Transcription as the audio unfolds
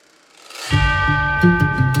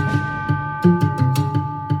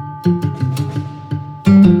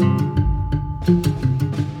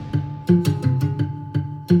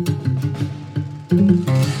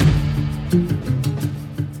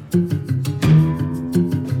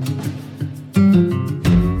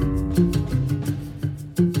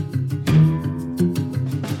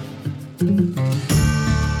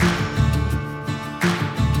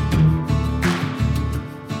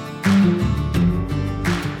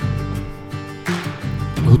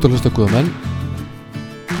Þú ert að hlusta góða menn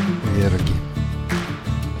og ég Röggi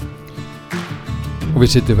og við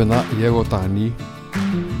sitjum hérna, ég og Dagný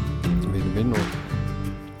vinur minn, og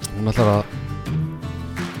hún ætlar að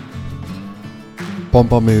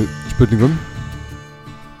bomba mig spurningum.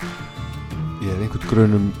 Ég einhvern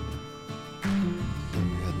grunn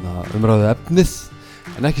umræðu efnið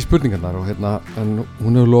en ekki spurningarnar, og en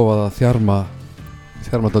hún hefur lofað að þjarma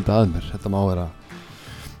dálítið að mér. Þetta má vera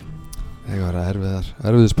erfiðar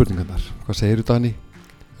spurningarnar. Hvað segirðu, Dagný?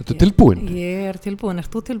 Ertu tilbúin? Ég tilbúin, ert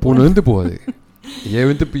þú tilbúin? Búin að undirbúa þig? Ég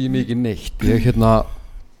undirbúi mig ekki neitt.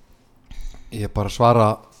 Ég bara svara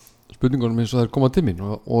spurningunum eins og það koma til mín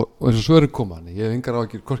og eins og svörin koma. Ég hef engar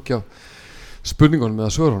áhyggjur hvorki af spurningunum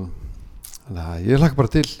eða svörunum. Þannig að ég hlakka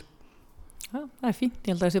bara til. Já, það er fínt. Ég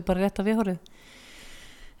held að það sé bara rétt að viðhorfið.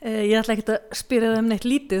 Ég ætla ekki að spyrja það um neitt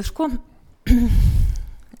lítið, sko.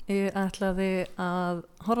 Ég ætlaði að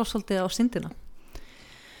horfa svolítið á syndina.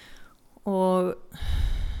 Og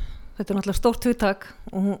þetta er náttúrulega stórt hugtak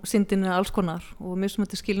og syndin er alls konar og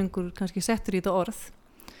mismunandi skilningur kannski settur í þetta orð.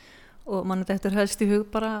 Og mann þetta helst í hug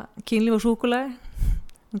bara kynlíf og súkkulaði.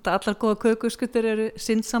 Þetta allar góða kökuskuttur eru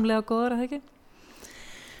syndsamlega góðar, eða ekki?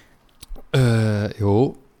 Jú,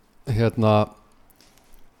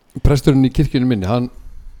 presturinn í kirkjunni minni, hann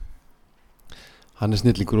er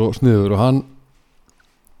snillingur og sniður, og hann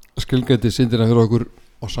skilgreindi syndina fyrir okkur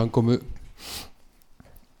á samkomu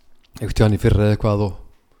einhvern tíðan í fyrra eða eitthvað,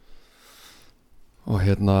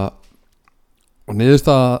 og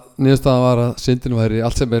niðurstaða var að syndin væri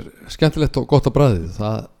allt sem er skemmtilegt og gott á bragðið.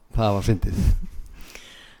 Það var fyndið.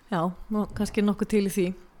 Já, kannski nokkuð til í því.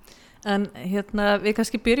 En við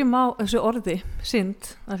kannski byrjum á þessu orði, synd,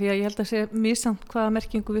 af því að ég held að sé missamt hvaða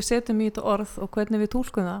merkingu við setjum í þetta orð og hvernig við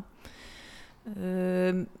túlkum það.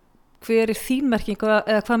 Hver er þín merking,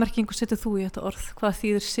 eða hvað merkingu setur þú í þetta orð? Hvað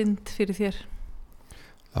þýðir synd fyrir þér?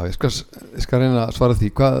 Já, ég skal reyna að svara því.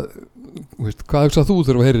 Hvað hugsað þú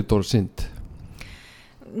þegar þú heyrir þetta orð synd?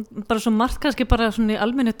 Bara svo margt, kannski bara svona í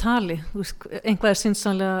almennu tali. Einhvað er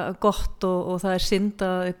syndsamlega gott og það er synd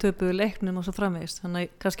að þið töpuðu leiknum og svo framvegist.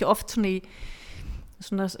 Þannig kannski oft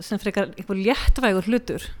svona sem frekar einhver léttvægur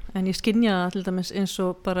hlutur, en ég skynja til dæmis eins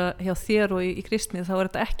og bara hjá þér og í kristni, þá er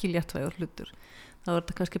þetta ekki léttvægur hlutur. Þá er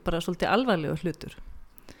þetta kannski bara svolítið alvarlegur hlutur.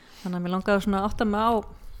 Þannig að mér langaði svona að átta mig á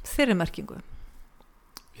þeirri merkingu.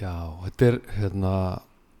 Já, þetta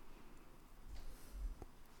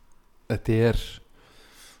er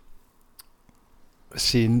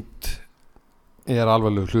synd er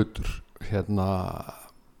alvarlegur hlutur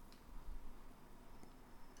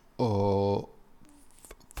og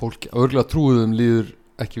fólk örgulega trúðum líður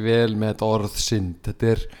ekki vel með þetta orð synd. Þetta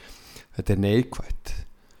er neikvætt.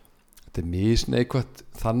 Þetta er misneikvætt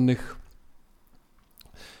þannig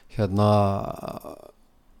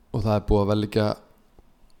og það er búið að velja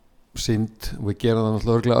synd, og við gerum það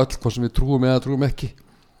náttúrulega örgulega öll, hvað sem við trúum eða trúum ekki.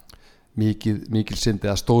 Mikil synd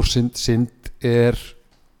eða stór synd er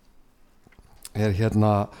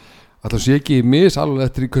alltaf sé ekki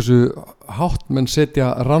misalvarleg eftir í hversu hátt menn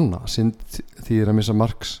setja ranna. Synd þýðir að missa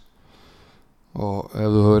marks, og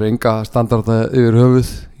ef þú hefur enga standarda yfir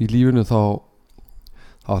höfuð í lífinu þá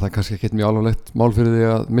er það kannski ekki mjög alvarlegt mál fyrir því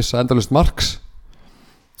að missa endalaust marks.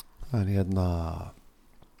 En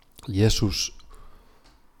Jesús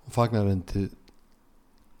og fagnarvendið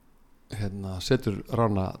setur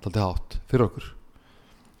rána dálítið hátt fyrir okkur,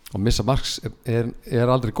 og missa marks er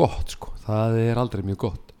aldrei gott, sko. Það er aldrei mjög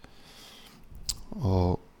gott,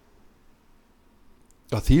 og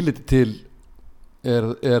að því liti til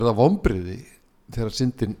er það vonbrigði þegar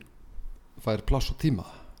syndin fær pláss og tíma.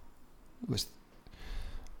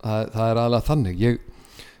 Það er aðlega þannig.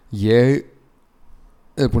 Ég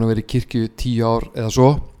er búin að vera í kirkju 10 ár eða svo,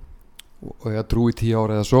 og ég trúi 10 ár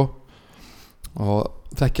eða svo, og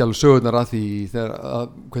þekki alveg sögurnar að því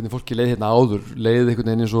hvernig fólki leið áður, leið einhvern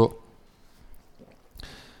veginn eins og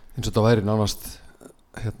það væri nánast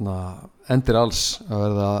endir alls að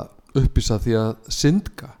verða uppvísa því að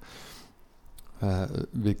syndga.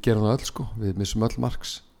 Við gerum það öll, sko, við missum öll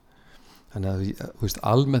marks. Þannig að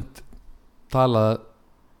almennt talað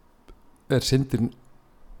er syndin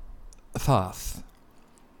það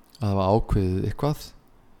að hafa ákveðið eitthvað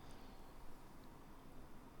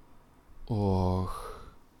og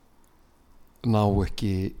ná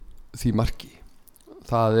ekki því marki.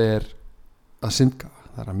 Það er að syndga,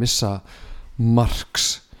 það er að missa marks.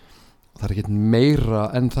 Það er ekkert meira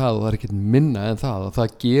en það og það er ekkert minna en það, og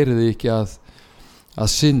það gerir þig ekki að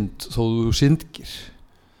synd þó þú syndgir.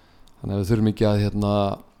 Þannig að við þurfum ekki að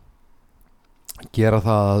gera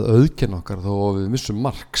það að auðkenna okkar þó við missum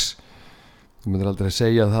marks. Þú myndir aldrei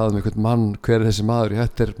segja það um einhvern mann, hver er þessi maður?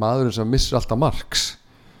 Þetta er maðurinn sem missir alltaf marks.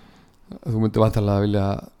 þú myndir vantarlega vilja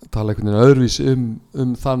tala einhvern veginn öðruvísi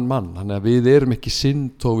þann mann, þannig að við erum ekki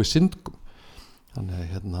synd þó við syndgum, þannig að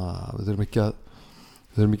við þurfum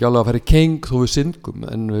ekki alveg að fara í keng þó við syndgum,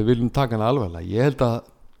 en við viljum taka hana alvarlega.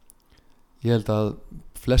 Ég held að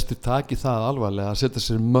flestir taki það alvarlega að setja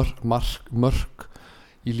sér mörk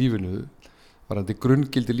í lífinu varandi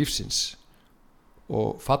grunngildi lífsins og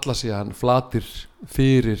falla síðan flatir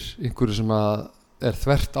fyrir einhverju sem er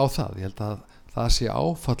þvert á það. Ég held að það sé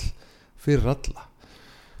áfall fyrir alla.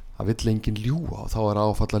 Það vill enginn ljúga og þá er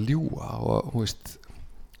áfall að ljúga og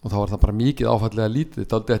þá er það bara mikið áfallega lítið,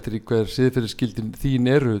 dálítið eftir í hver siðferðisgildin þín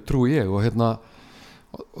eru, trúi ég, og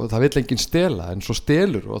það vill enginn stela, en svo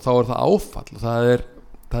stelur og þá er það áfall og það er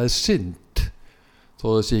synd, þó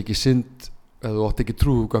það sé ekki synd ef þú átt ekki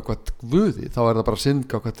trú gagnvart Guði, þá er það bara synd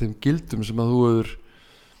gagnvart þeim gildum sem að þú hefur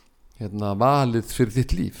valið fyrir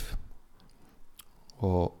þitt líf.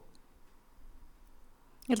 Og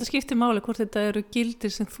ég held að skipti máli hvort þetta eru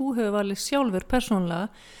gildir sem þú hefur valið sjálfur persónulega,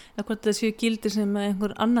 eða hvort þetta séu gildir sem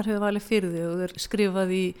einhver annar hefur valið fyrir þig og er skrifað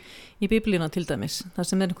í Biblíuna til dæmis. Það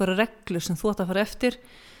sem einhverja reglur sem þú átt að fara eftir,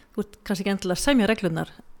 þú ert kannski ekki endilega að semja reglunar,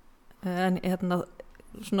 en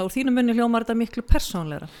svona úr þínu munni hljómar þetta miklu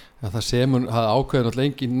persónlegra. Ja, það ákveður náttúrulega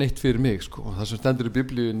engin neitt fyrir mig, sko. Það sem stendur í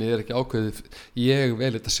Biblíunni er ekki ákveðið, ég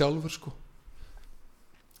vel þetta sjálfur, sko.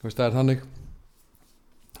 Það er þannig.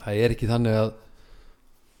 Það er ekki þannig að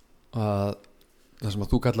það sem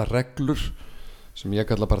að þú kallar reglur, sem ég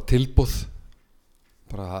kalla bara tilboð,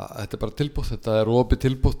 þetta er bara tilboð, þetta er opið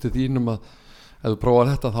tilboð til þínum að ef þú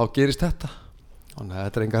prófar þetta þá gerist þetta. Þannig að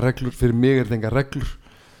þetta er enga reglur, fyrir mig er þetta enga reglur,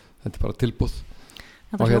 þetta er bara tilboð.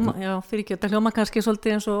 Þetta hljóma kannski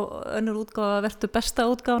svolítið eins og önnur útgáfa verður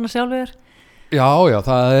besta útgáfana sjálfur. Já,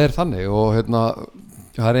 það er þannig og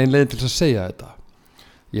það er ein leiðin til að segja þetta.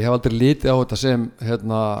 Ég hef aldrei litið á þetta sem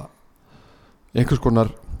einhvers konar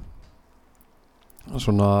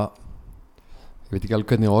svona, ég veit ekki alveg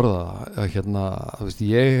hvernig ég orða það,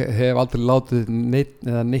 ég hef aldrei látið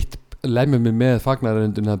neitt lemja mig með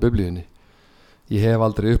fagnaðaröndun eða Biblíunni. Ég hef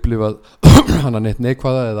aldrei upplifað hana neitt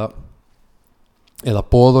neikvæða eða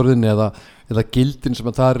boðorðin eða gildin sem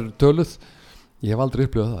að það eru töluð. Ég hef aldrei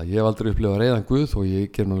upplifað það. Ég hef aldrei upplifað reiðan Guð og ég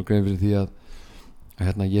ger náttúrulega grein fyrir því að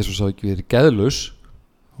Jesús hafi ekki verið geðlaus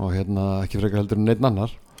og ekki frekar heldur en neitt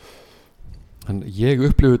annar. En ég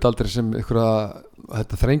upplifði þetta aldrei sem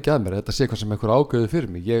þetta þrengi að mér, þetta sé eitthvað sem eitthvað ákveði fyrir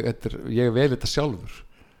mig. Ég vel þetta sjálfur.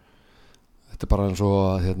 Þetta er bara eins og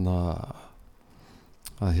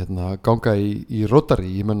að ganga í rótari.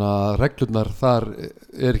 Ég meina reglurnar þar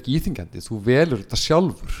er ekki íþyngjandi, þú velur þetta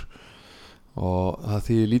sjálfur og það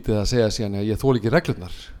því lítið að segja síðan að ég þoli ekki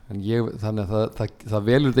reglurnar, en þannig að það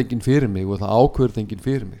velur þetta enginn fyrir mig og það ákveður þetta enginn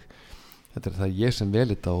fyrir mig. Þetta er það ég sem vel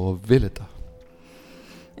þetta og vil þetta.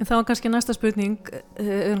 En þá er kannski næsta spurning,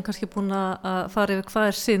 við erum kannski búin að fara yfir hvað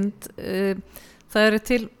er synd. Það eru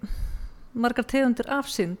til margar tegundir af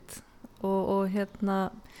synd og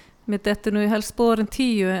mér dettur nú í helst boðarinn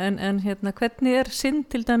 10, en hvernig er synd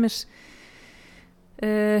til dæmis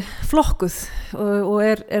flokkuð og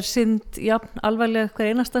er synd jafn alvarlega hver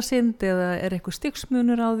einasta synd eða er eitthvað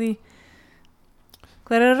stigsmunur á því?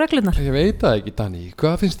 Hver eru reglurnar? Ég veit það ekki, Dani,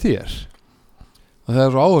 hvað finnst þér? Og það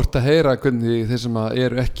er svo áhört að heyra hvernig þeir sem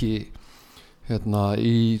eru ekki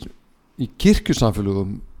í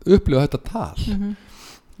kirkjusamfélögum upplifa þetta tal.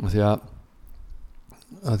 Af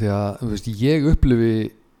því að ég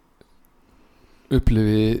upplifi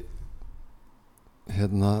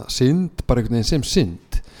synd bara einhvern veginn sem synd.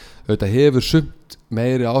 Auðvitað hefur sumt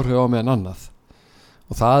meiri áhrif á mig en annað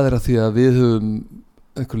og það er að því að við höfum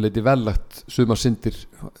einhvern leiti vellagt sumar syndir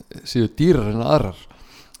séu dýrar en aðrar.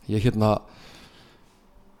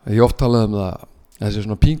 Ég oft talaði um það, þessi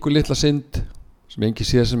svona pingu litla synd sem enginn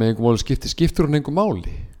sér sem einhver máli skiptir hún einhver máli.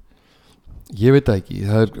 Ég veit það ekki,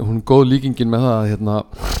 hún er góð líkingin með það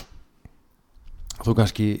að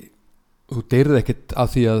þú deyrið ekkert af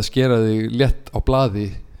því að skera þig létt á blaði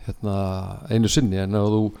einu sinni, en ef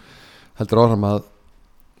þú heldur áfram að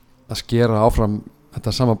skera áfram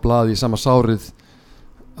þetta sama blaði í sama sárið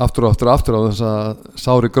aftur á þess að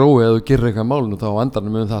sári grói eða þú gerir eitthvað málinu, þá á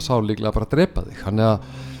endanum mun það sár líklega bara að drepa þig. Þannig að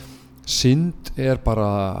synd er bara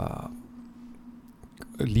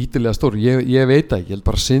lítilega stór. Ég veit það ekki, ég held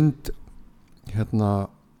bara synd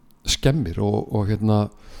skemmir og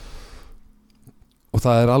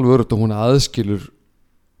það er alveg öruggt að hún aðskilur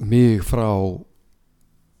mig frá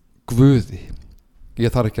Guði.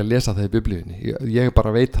 Ég þarf ekki að lesa það í Biblíunni, ég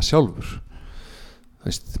bara veit það sjálfur.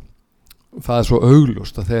 Það er svo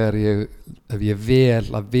augljóst að ef ég vel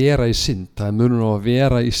að vera í synd, það er munur á að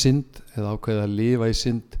vera í synd eða ákveða að lifa í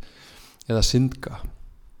synd eða syndga.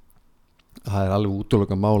 það alveg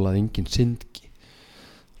útilokað mál að enginn syndgi.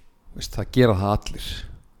 Veist, það gera það allir.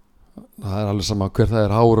 Það alveg sama hver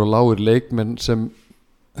það háir og lágir leikmenn sem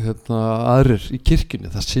aðrir í kirkjunni,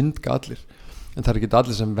 það syndga allir, en það ekki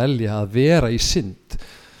allir sem velja að vera í synd.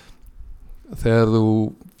 Þegar þú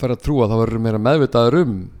fer að trúa þá verður meira meðvitaður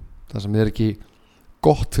það sem ekki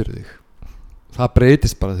gott fyrir þig. Það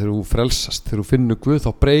breytist bara þegar þú frelsast, þegar þú finnur Guð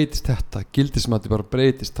þá breytist þetta, gildismati bara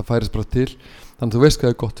breytist, það færist bara til, þannig að þú veist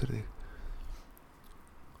hvað gott fyrir þig.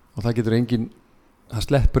 Og það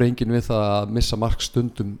sleppur enginn við það að missa mark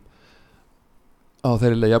stundum á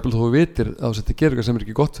þeirri leið, jafnvel þú vitir að þetta gerir eitthvað sem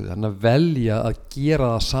ekki gott fyrir þig, þannig að velja að gera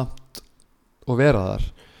það samt og vera þar,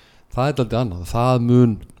 það aldrei annað. Það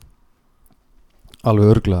mun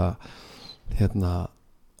alveg örglega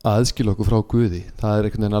aðskilja okkur frá Guði. Það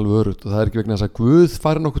einhvern veginn alveg örugt, og það ekki vegna þess að Guð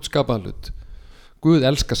fari nokkuð skapaðan hlut. Guð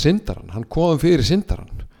elskar syndarann, hann kom fyrir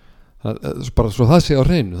syndarann, bara svo það sé á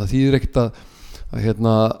hreinu. Það þýðir ekkert að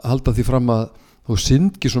halda því fram að þú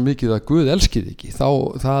syndgi svo mikið að Guð elski þig ekki.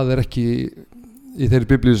 Það ekki í þeirri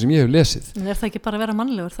biblíu sem ég hef lesið. En það ekki bara að vera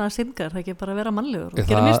mannlegur? Það syndgar, það ekki bara að vera mannlegur og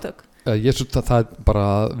gera mistök? Það bara,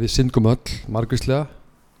 við syndgum öll margvíslega,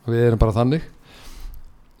 og við erum bara þannig.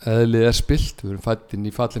 Eðlið spilt, við erum fættin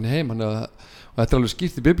í fallinni heim, og þetta alveg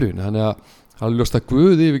skýrt í biblíunni, þannig að það alveg ljóst að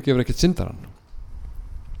Guð yfirgefur ekkert syndarann.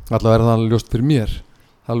 Allavega það alveg ljóst fyrir mér,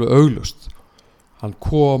 það alveg augljóst. Hann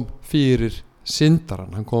kom fyrir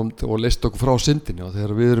syndarann, hann kom og leysti okkur frá syndinni, og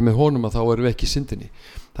þegar við erum með honum þá erum við ekki í syndinni.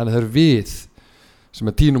 Þannig það við sem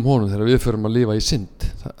tínum honum þegar við förum að lifa í synd.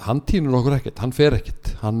 Hann tínur okkur ekkert, hann fer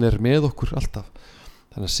ekkert, hann með okkur alltaf.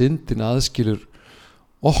 Þannig að syndin aðskilur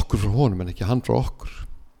okkur frá honum en ekki hann frá okkur.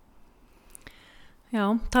 Já,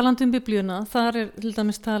 talandi biblíuna, þar til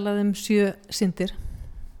dæmis talað 7 syndir.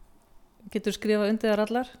 Getur skrifað undir þar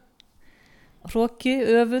allar? Hroki,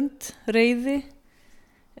 öfund, reiði,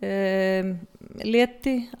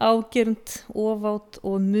 leti, ágernd, ofát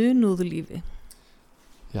og munúðlífi.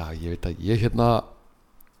 Já, ég veit að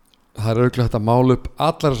það örugglega hægt að mála upp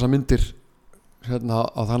allar þessar myndir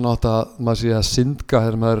á þann átt að maður sé að syndga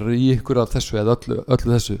þegar maður í ykkur af þessu eða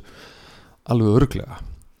öllu þessu alveg örugglega.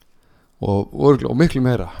 Og miklu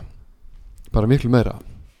meira, bara miklu meira.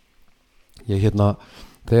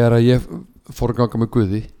 Þegar ég fór að ganga með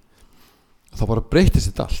Guði þá bara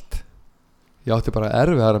breytist þetta allt. Ég átti bara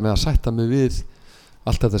erfiðara með að sætta mig við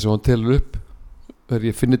allt þetta sem hann telur upp. Þegar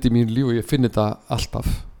ég finn þetta í mínu líf og ég finn þetta alltaf,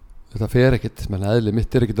 þetta fer ekkert, menn eðli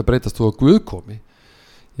mitt ekkert að breytast þó að Guð komi.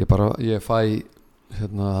 Ég fæ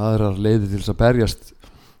aðrar leiðir til þess að berjast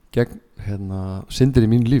gegn syndir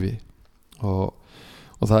í mínu lífi, og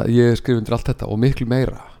það, ég skrif undir allt þetta og miklu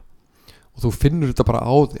meira, og þú finnur þetta bara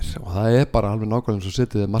á þér, og það bara alveg nákvæmlega eins og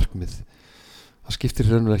setið þér markmið. Það skiptir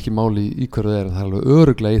raunverulega ekki máli í hverju það en það alveg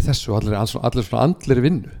örugglega í þessu og allir svona andlegri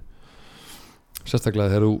vinnu.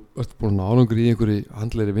 Sérstaklega þegar þú ert búin að árangur í einhverju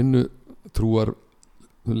andlegri vinnu, trúar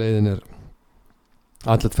leiðin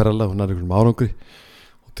andlet ferðalega, hún einhverjum árangri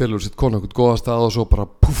og telur sitt konu einhvern góða stað og svo bara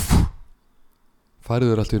puff,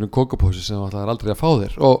 færiður allt í einhvern kókapósi sem það aldrei að fá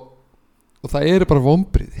þér, og það bara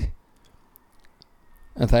vonbrigði,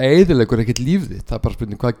 en það eyðileggur ekkert líf þitt. Það bara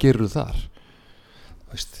spurning, hvað gerur þú þar?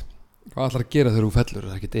 Veist, hvað ætlar að gera þegar þú fellur?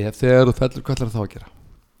 Það ekkert ef, þegar þú fellur, hvað ætlar þá að gera?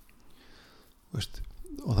 Veist,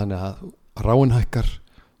 og þannig að ráin hækkar,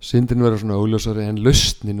 syndin verður svona augljósari, en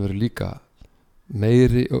lausnin verður líka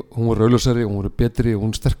meiri, hún verður augljósari, hún verður betri og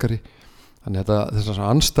hún sterkari. Þannig að þessar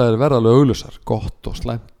andstæður verða alveg augljósar, gott og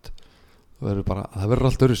slæmt. Það verður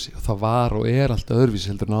allt öðruvísi, og það var og allt öðruvísi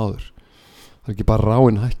heldur en áður. Það ekki bara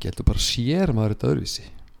ráin hækki, heldur bara sér maður þetta öðruvísi.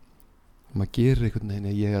 Og maður gerir einhvern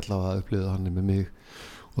veginn, ég allavega að upplifa hann með mig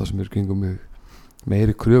og það sem kringum mig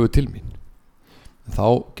meiri kröfu til mín. En þá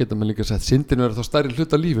getur maður líka sett syndin verður þá stærri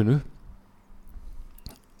hluta af lífinu,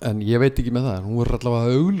 en ég veit ekki með það, en hún verður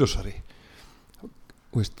allavega augljósari.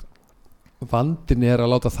 Veist, vandinn að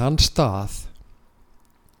láta þann stað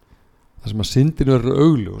þar sem að syndin verður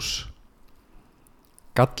augljós,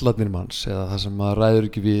 gallarnir manns eða það sem maður ræður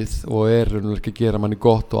ekki við og ekki að gera manni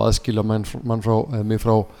gott og aðskilja mann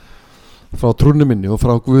frá trúnni minni og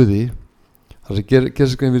frá Guði. Það sem gerir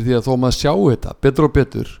sig grein fyrir því að þó maður sjá þetta betur og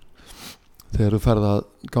betur þegar þú ferð að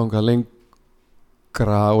ganga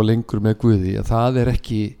lengra og lengur með Guði, að það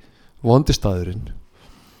ekki vondi staðurinn,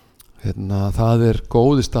 það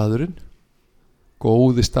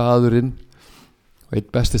góði staðurinn og einn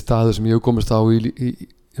besti staður sem ég hef komist á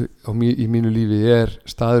í mínu lífi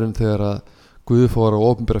staðurinn þegar að Guð fór að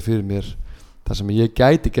opinbera fyrir mér það sem ég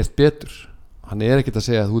gæti gert betur. Hann ekkert að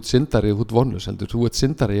segja að þú ert syndari og þú ert vonlaus, heldur þú ert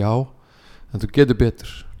syndari, já, en þú getur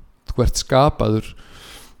betur. Þú ert skapaður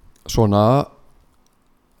svona,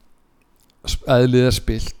 eðlið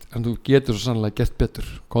spilt, en þú getur svo sannlega gert betur,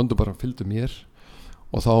 komdu bara, fylgdu mér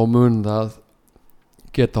og þá mun það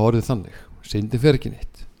geta orðið þannig. Syndin fer ekki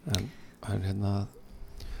neitt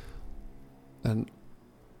en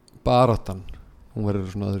baráttan hún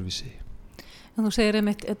verður svona öðruvísi. En þú segir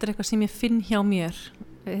einmitt, þetta eitthvað sem ég finn hjá mér,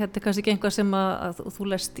 þetta kannski ekki einhvað sem að þú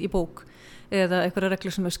lest í bók eða einhverja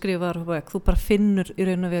reglur sem skrifar á vegg, þú bara finnur í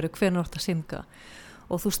raun og veru hvenær átt að synda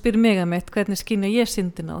og þú spyr mig hvernig skynja ég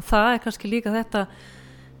syndina og það kannski líka þetta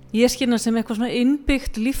ég skynja sem eitthvað svona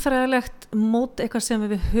innbyggt líffræðilegt mót eitthvað sem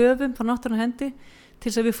við höfum frá náttúrunnar hendi til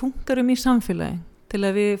þess að við fungerum í samfélagi, til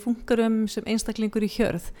að við fungerum sem einstaklingur í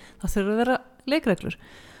hjörð, það þurfa að vera leikreglur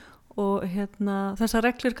og þessar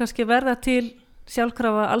reglur kannski verða til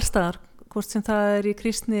sjálfkrafa allstaðar, hvort sem það í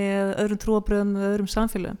kristni eða öðrum trúarbröðum eða öðrum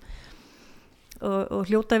samfélögum og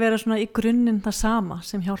hljóta að vera svona í grunninn það sama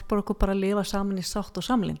sem hjálpar okkur bara að lifa saman í sátt og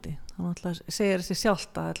samlyndi. Þannig að segir þessi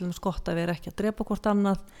sjálft að það er gott að vera ekki að drepa hvort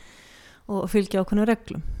annað og fylgja ákveðnum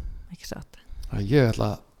reglum, ekki satt. Ég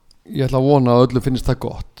ætla að vona að öllum finnst það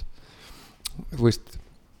gott. Þú veist,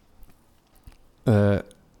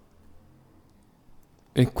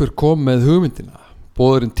 einhver kom með hugmyndina,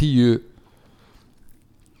 boðurinn 10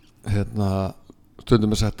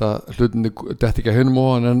 stundum að setja hlutinni detti ekki að himnum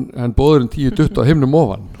ofan en boðurinn 10 dutt á himnum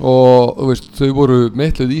ofan og þú veist, þau voru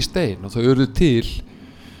meitluð í stein og þau eru til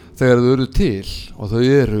þegar þau eru til og þau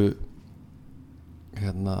eru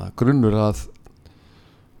grunnur að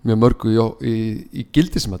mjög mörgu í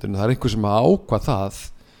gildismatinu. Það er einhver sem ákvað það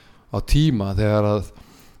á tíma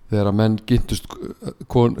þegar menn gintust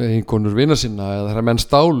einhvernur vina sinna eða þegar menn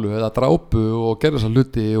stálu eða drápu og gerðu þessa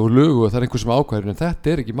hluti og lögu og það er einhver sem ákvæður en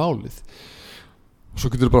þetta er ekki málið. Og svo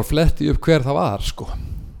getur þú bara fletti upp hver það var sko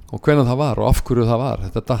og hvenær það var og af hverju það var.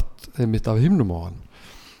 Þetta datt einmitt af himnum á hann.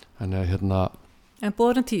 En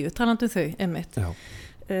boðurinn 10, talandi þau einmitt.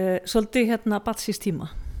 Svolítið Batsís tíma.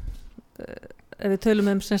 Ef við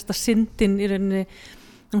tölum semst að syndin í rauninni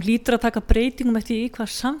hún hlýtur að taka breytingum eftir í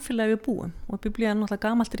hvað samfélagi við búum og Biblían er náttúrulega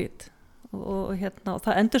gamalt rit og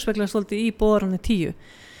það endurspeglar svolítið í boðurinn 10.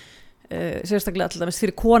 Sérstaklega alltaf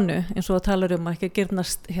fyrir konu eins og það talar að ekki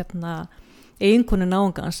girnast eiginkonu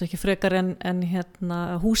náungans, ekki frekar en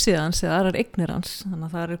húsið hans eða aðrar eignir hans, þannig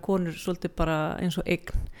að það konur svolítið bara eins og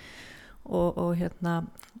eign og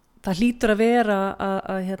það hlýtur að vera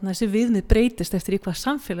að þessi viðmið breytist eftir í hvað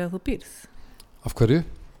samfélagi þú býrð. Af hverju?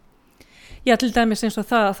 Já, til dæmis eins og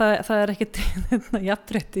það er ekkert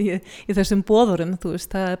jafnrétti í þessum boðurum, þú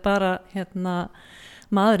veist, það er bara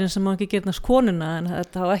maðurinn sem má ekki girnast konuna en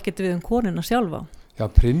þetta á ekkert við konuna sjálfa. Já,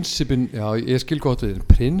 prinsipin, ég skil gott við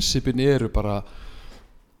prinsipin eru bara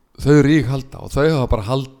þau ríkhalda og þau hafa bara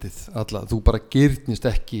haldið alla, þú bara girnist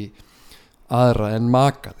ekki aðra en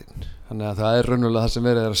makaðinn þannig að það er raunverulega það sem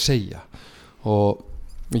verið að segja og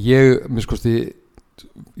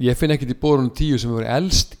ég finn ekkert í boðurinn 10 sem verið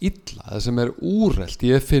elst illa, það sem er úrelt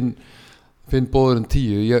ég finn boðurinn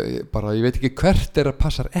 10 ég veit ekki hvert að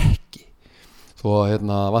passar ekki þó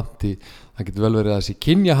vanti það getur vel verið að þessi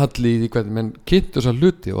kynjahalli í því hvernig menn kynntu þessa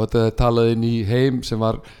hluti og þetta er talað inn í heim sem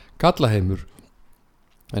var gallaheimur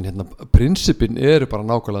en prinsipin eru bara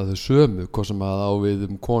nákvæmlega þau sömu hvað sem að á við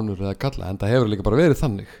konur eða galla en það hefur líka bara verið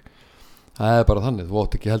þannig það er bara þannig, þú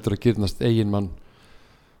átt ekki heldur að girnast eiginmann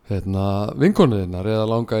vinkonuðinnar eða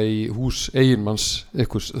langa í hús eiginmanns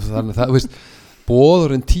ykkurs þannig það, veist,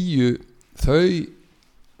 boðurinn 10 þau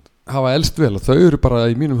hafa elst vel og þau eru bara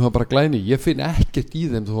í mínum hafa bara glæni, ég finn ekkert í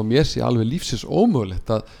þeim þó að mér sé alveg lífsins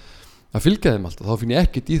ómögulegt að fylgja þeim alltaf, þá finn ég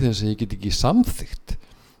ekkert í þeim sem ég get ekki samþykkt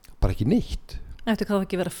bara ekki neitt. Eftir hvað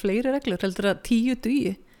ekki vera fleiri reglur, heldur að 10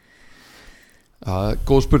 dugi?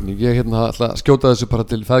 Góð spurning, ég ætla að skjóta þessu bara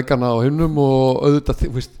til feðgarna á himnum og auðvitað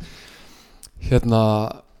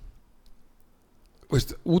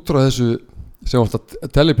út frá þessu sem ofta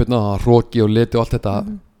telipirna, hroki og leti og allt þetta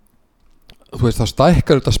þú veist, þá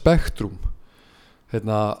stækkar þetta spektrum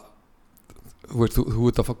þú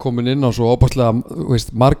ert að komin inn á svo óbærslega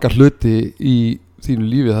margar hluti í þínu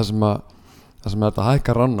lífi það sem þetta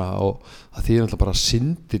hækkar ranna og það þýðir alltaf bara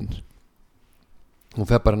syndin hún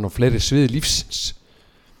fer bara inn á fleiri sviði lífsins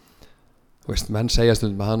þú veist, menn segja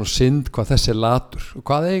stundum að það er nú synd hvað þessi er latur og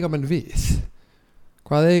hvað eiga menn við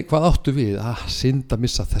hvað áttu við synd að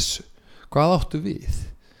missa þessu hvað áttu við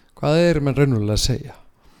hvað er menn raunverulega að segja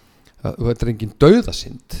þetta er engin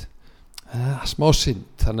dauðasynd smá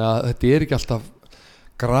synd þannig að þetta er ekki alltaf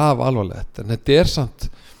graf alvarlegt en þetta er samt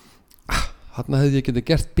þarna hefði ég getið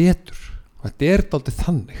gert betur og þetta er dálítið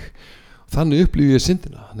þannig upplifi ég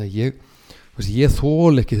syndina þannig að ég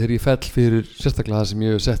þoli ekki þegar ég fell fyrir sérstaklega það sem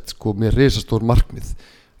ég hef sett mér risastór markmið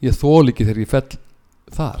ég þoli ekki þegar ég fell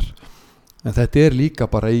þar en þetta líka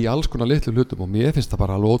bara í alls konar litlu hlutum og mér finnst það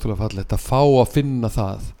bara alveg ótrúlega fallegt að fá að finna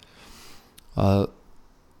það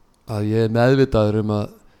að ég meðvitaður að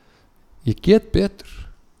ég get betur,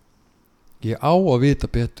 ég á að vita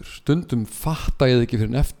betur, stundum fatta ég það ekki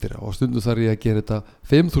fyrir en eftir og stundum þarf ég að gera þetta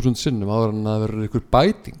 5.000 sinnum áður en að vera einhver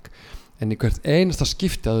bæting, en í hvert einasta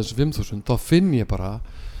skipti að þessum 5.000 þá finn ég bara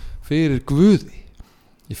fyrir Guði,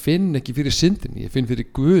 ég finn ekki fyrir syndinni, ég finn fyrir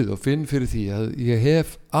Guð og finn fyrir því að ég hef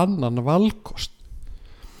annan valkost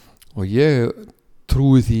og ég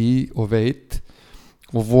trúi því og veit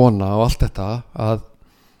og vona og allt þetta að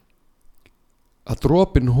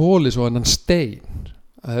dropinn hóli svo annan stein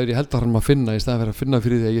að ég held að hann að finna í staðan fyrir að finna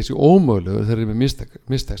fyrir því að ég sé ómögulegur þegar ég með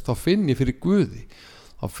mistekst, þá finn ég fyrir Guði,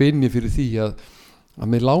 þá finn ég fyrir því að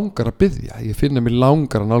mér langar að biðja, ég finn að mér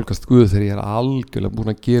langar að nálgast Guð þegar ég algjörlega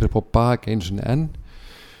búin að gera upp á baki einu sinni enn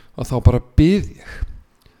og þá bara bið ég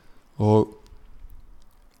og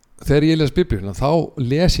þegar ég les Biblíuna þá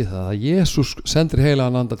les ég það að Jesús sendir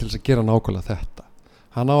heilagan anda til þess að gera nákvæmlega þetta,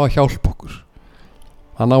 hann á að hjálpa okkur,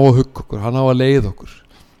 hann á að hugga okkur, hann á að leiða okkur,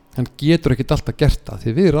 hann getur ekkert alltaf gert það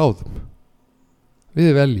því við ráðum, við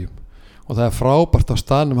veljum og það frábært á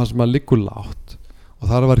staðnum hann sem að liggur lágt og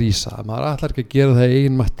það að rísa, maður ætlar ekki að gera það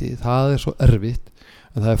eigin mætti, það svo erfitt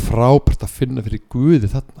en það frábært að finna fyrir Guði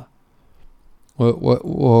þarna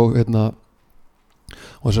og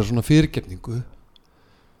þessar svona fyrirgefningu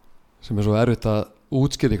sem svo erfitt að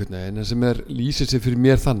útskýra einhvern veginn en sem lýsir sig fyrir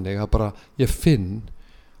mér þannig að bara ég finn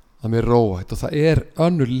að mér róa og það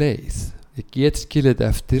önnur leið, ég get skilið þetta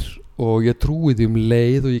eftir og ég trúi því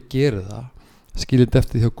leið og ég geri það skilið þetta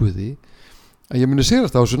eftir hjá Guði að ég muni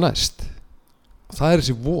sigrast á þessu næst og það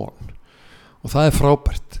þessi von og það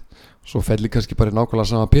frábært svo felli kannski bara nákvæmlega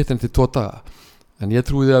sama pittin til 2 daga en ég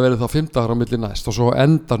trúi því að vera þá 5 dagar á milli næst og svo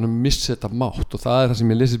endanum missi þetta mátt og það það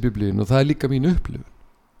sem ég lesi í Biblíunni og það líka mín upplifun.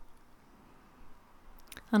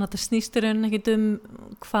 Þannig að það snýst í rauninni ekkit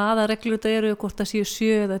hvaða reglur þetta eru, hvort það séu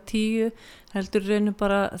 7 eða 10, heldur í rauninni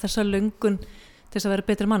bara þessa löngun til þess að vera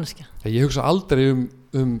betri manneskja. Ég hugsa aldrei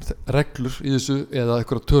reglur í þessu eða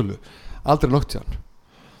eitthvað tölu, aldrei nokt hjá hann.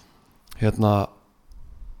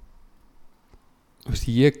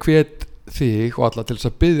 Ég hvet þig og alla til þess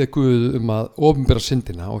að biðja Guð að opinbera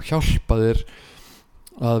syndina og hjálpa þér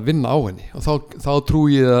að vinna á henni og þá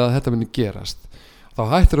trúi ég að þetta muni gerast. Þá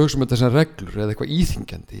hættir að hugsa þessar reglur eða eitthvað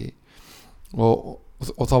íþingjandi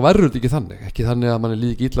og þá verður þetta ekki þannig að mann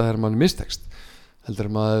líði ekki illa þegar mann mistekst heldur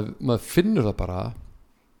maður finnur það bara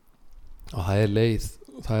og það leið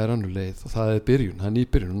og það önnur leið og það byrjun, það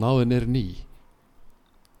nýbyrjun og náðin ný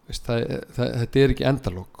þetta ekki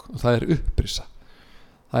endalok og það upprisa,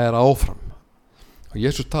 það áfram og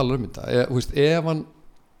Jesús talar þetta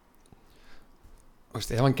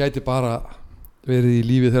ef hann gæti bara verið í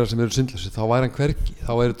lífi þeirra sem eru syndlausi þá væri hann hvergi,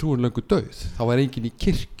 þá væri trúin löngu dauð þá væri enginn í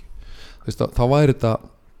kirkju þá væri þetta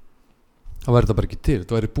bara ekki til,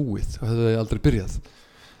 þetta væri búið og þetta hefði aldrei byrjað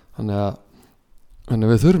þannig að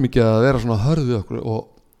við þurfum ekki að vera svona hörð við okkur og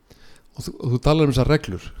þú talar þessar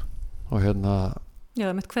reglur og Já,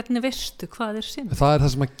 með hvernig veistu hvað synd? Það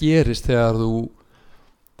það sem að gerist þegar þú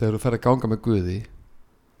fer að ganga með Guði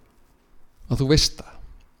að þú veist það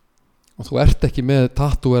og þú ert ekki með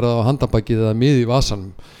tattúerað á handabakið eða miði í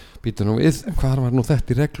vasanum býtum við, hvað var nú þetta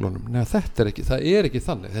í reglunum? Nei, þetta ekki, það ekki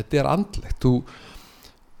þannig, þetta andlegt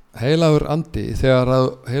heilagur andi, þegar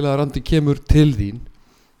heilagur andi kemur til þín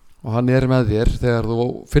og hann með þér þegar þú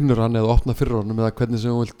finnur hann eða opnar fyrir honum eða hvernig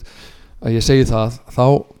sem þú vilt að ég segi það, þá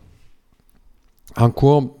hann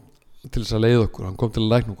kom til þess að leiða okkur, hann kom til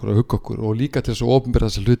að lækna okkur, að hugga okkur og líka til þess að opinbera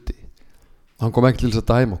þessa hluti hann kom ekki til þess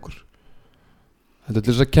að dæma okkur þetta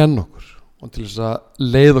til þess að kenna okkur og til þess að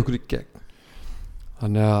leiða okkur í gegn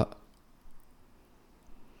þannig að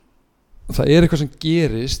það eitthvað sem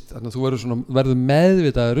gerist þannig að þú verður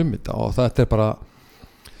meðvitaður þetta og þetta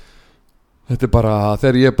bara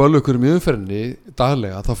þegar ég bölu ykkur í umferðinni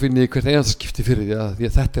daglega þá finn ég hvert einasta skipti fyrir því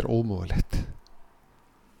að þetta ómögulegt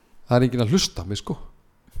það enginn að hlusta mig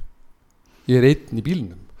ég einn í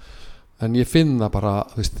bílnum en ég finna bara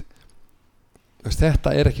þetta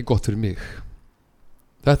ekki gott fyrir mig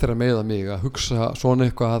þetta að meiða mig að hugsa svona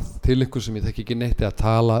eitthvað til einhvers sem ég þekki ekki neitt eða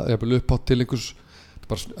tala upp á til einhvers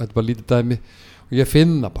þetta bara lítið dæmi og ég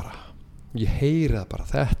finna bara ég heyri það bara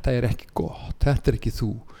þetta ekki gott þetta ekki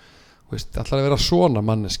þú ætlar að vera svona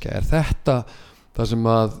manneskja þetta það sem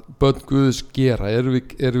að börn Guðs gera erum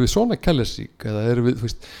við svona kærleysík eða við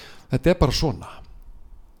þetta bara svona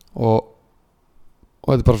og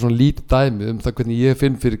þetta bara svona lítið dæmi það hvernig ég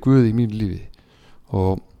finn fyrir Guði í mínu lífi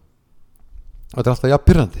og þetta alltaf jafn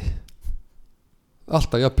pirrandi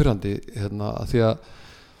því að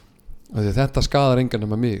þetta skadar engan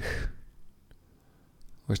nema mig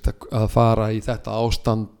veist, að fara í þetta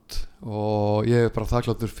ástand og ég er bara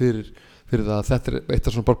þakkláttur fyrir það að þetta eitt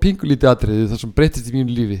af svona bara pingulítið atriði það sem breytist í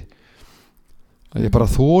mínu lífi að ég bara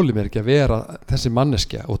þoli mér ekki að vera þessi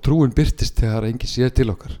manneskja og trúin birtist þegar enginn sér til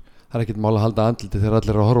okkar. Það er ekkert mál að halda andliti þegar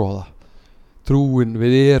allir eru að horfa á það. Trúin,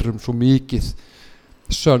 við erum svo mikið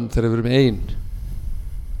sönn þegar við erum ein.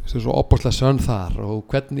 Það er svo opaslega sönn þar og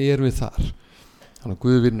hvernig erum við þar? Þannig að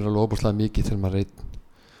Guð vinnur alveg opaslega mikið þegar maður er einn.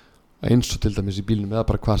 Eins og til dæmis í bílnum eða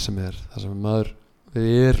bara hvað sem er. Það sem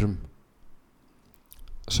við erum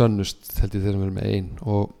sönnust held ég þegar við erum ein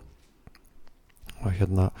og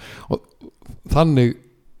þannig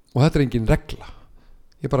og þetta er engin regla.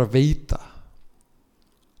 Ég bara veita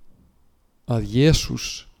að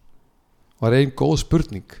Jesús var ein góð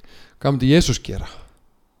spurning. Hvað myndi Jesús gera?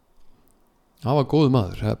 Hann var góð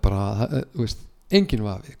maður, bara, enginn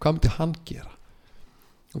vafi. Hvað myndi hann gera?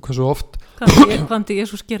 Og hversu oft Hvað myndi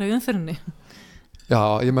Jesús gera í umferðinni?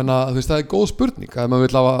 Já, ég meina, það er góð spurning að maður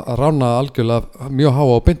vil að rána algjörlega mjög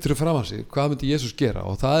háa og beint fyrir fram að sig. Hvað myndi Jesús gera?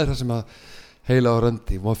 Og það er það sem að heila á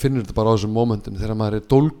röndi og maður finnur þetta bara á þessum momentum þegar maður er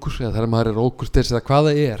dólgur eða þegar maður er ókurteis eða hvað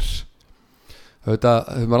það er. Þetta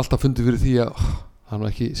hefur maður alltaf fundið fyrir því að það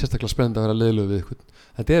er ekki sérstaklega spennandi að vera leiðilegur við eitthvað.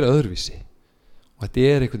 Þetta er öðruvísi og þetta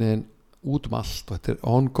er einhvern veginn út allt og þetta er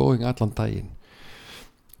ongoing allan daginn.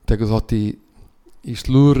 Tekur þátt í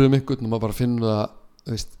slúðrum einhvern og maður bara finnur það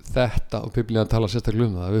þetta og Biblían tala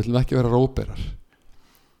sérstaklega það. Við viljum ekki vera róberar.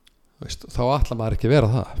 Þá ætla maður ekki að vera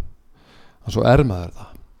það. En svo er maður það.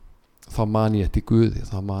 Þá man ég þetta í Guði,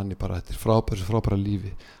 þá man ég bara þetta frábæra lífi.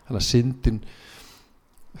 Þannig að syndin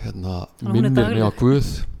minnir mig á Guð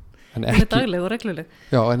en ekki, hún er dagleg og regluleg.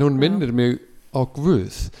 Já, en hún minnir mig á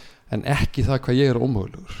Guð en ekki það hvað ég er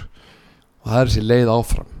ómögulegur og það er þessi leið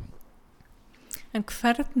áfram. En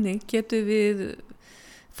hvernig getum við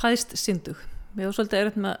fæðst syndug? Mér var svolítið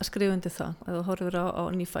erfitt með að skrifa undir það ef þú horfir á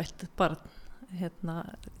nýfætt barn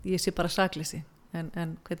ég sé bara sakleysi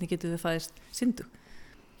en hvernig getum við fæðst syndug?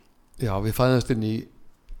 Já, við fæðast inn í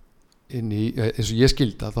eins og ég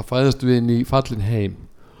skildi þá fæðast við inn í fallin heim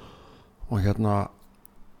og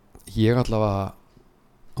ég allavega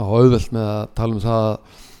á auðvelt með að tala það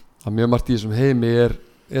að mjög margt í þessum heimi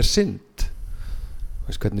er synd.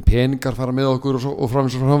 Hvernig peningar fara með okkur og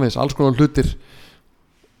framvegis alls konar hlutir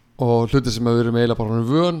og hlutir sem við erum eiginlega bara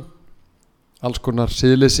vön, alls konar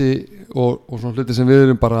siðleysi og svona hlutir sem við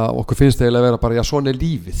erum bara okkur finnst eiginlega að vera bara já svona er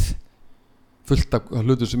lífið fullt af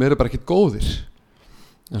hlutum sem eru bara ekkert góðir.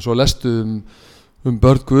 En svo lestu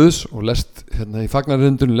börn Guðs og lest í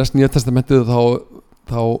fagnarrindunum, lest Nýja testamentið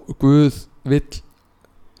þá Guð vill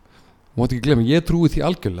mátt ekki glemma, ég trúi því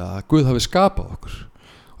algjörlega að Guð hafi skapað okkur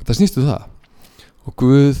og þetta snýstu það og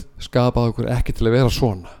Guð skapaði okkur ekki til að vera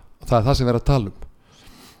svona og það er það sem við erum að tala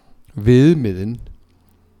viðmiðin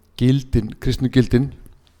gildin, kristnu gildin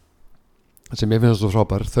sem ég finnst svo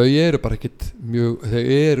frábær, þau eru bara ekkit mjög, þau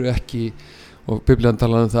eru ekki og Biblían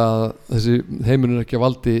talar það að þessi heimurinn er ekki að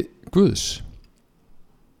valdi Guðs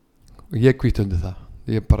og ég kvíti undir það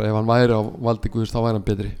ég bara, ef hann væri á valdi Guðs þá væri hann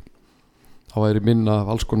betri þá væri minna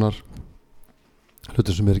af alls konar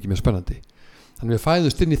hlutum sem er ekki mjög spennandi þannig við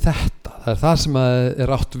fæðumst inn í þetta það er það sem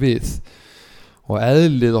er átt við og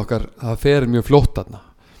eðlið okkar, það fer mjög fljótt þarna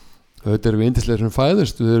auðvitað erum við yndislegir sem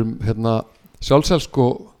fæðumst við erum sjálfselsk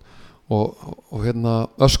og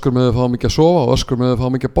öskur með að fá mikið að sofa og öskur með að fá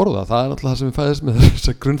mikið að borða það er alltaf það sem við fæðist með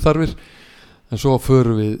þessar grunnþarfir en svo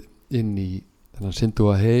förum við inn í þennan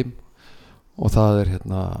synduga heim og það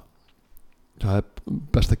er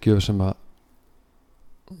besta gjöf sem að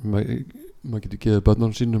maður getur gefið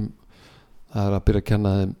börnunum sínum það er að byrja að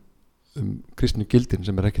kenna þeim kristnu gildin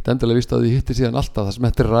sem er ekkert endilega víst að því hittir síðan alltaf það sem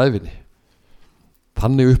þetta er ræfinni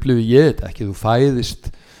þannig upplifi ég þetta ekki þú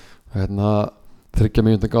fæðist 3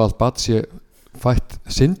 mínútur gamalt barn sé fætt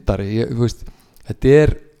syndari þetta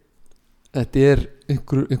er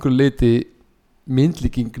einhver leiti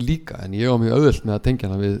myndlíking líka en ég á mjög auðvelt með að tengja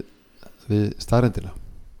hana við staðreyndina.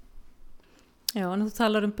 Já, en þú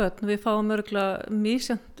talar börn við fáum örgulega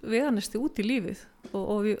misjant veganesti út í lífið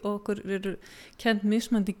og okkur eru kennt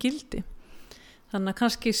mismöndi gildi þannig að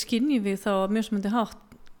kannski skynjum við þá mismöndi hátt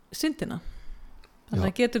syndina þannig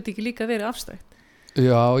að getur þetta ekki líka verið afstækt.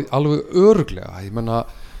 Já, alveg öruglega ég menna,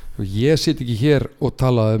 ég sit ekki hér og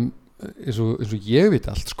tala eins og ég veit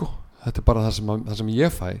allt sko, þetta er bara það sem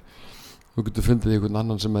ég fæ þú getur fundið einhvern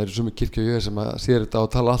annan sem er í sömu kirkju og ég sem að sér þetta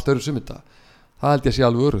og tala allt öðru þetta það held ég að sé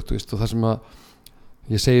alveg örugt og það sem að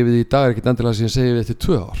ég segi við í dag er ekkert endilega sem ég segi við eftir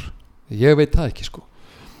 2 ár ég veit það ekki sko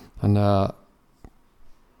þannig að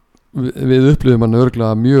við upplifum hann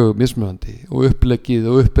örgulega mjög mismunandi og uppleggið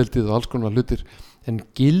og uppeldið og alls konar hlutir en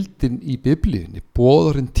gildin í biblíunni,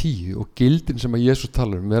 boðorðin 10 og gildin sem að Jesús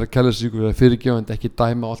talar vera kærleiksríkur, vera fyrirgefandi, ekki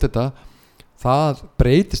dæma og allt þetta, það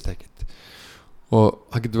breytist ekkert. Og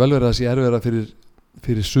það getur vel verið að sé erfiðara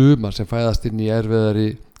fyrir sumar sem fæðast inn í erfiðari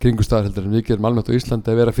kringumstæður heldur en við gerum almennt á Íslandi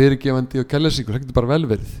að vera fyrirgefandi og kærleiksríkur, það getur bara vel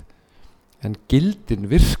verið. En gildin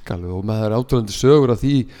virka alveg og með það átrúandi sögur af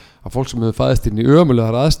því að fólk sem hefur fæðist inn í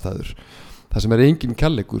ömulegar aðstæður, það sem engin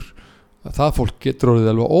kærleikur, það fólk getur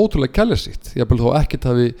orðið alveg ótrúlega kærleiksríkt. Jafnvel þó ekkert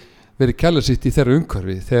hafi verið kærleiksríkt í þeirra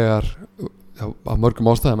umhverfi þegar, af mörgum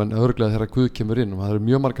ástæðum en örugglega þegar Guð kemur inn og það eru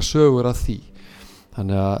mjög margar sögur af því.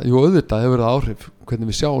 Þannig að, auðvitað hefur það áhrif hvernig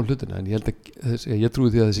við sjáum hlutina, en ég trúi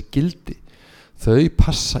því að þessi gildi, þau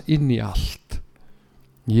passa inn í allt.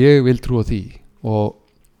 Ég vil trúa því og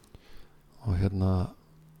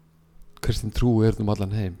kristin trú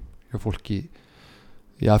allan heim hjá fólki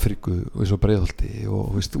í Afríku og eins og Breiðholti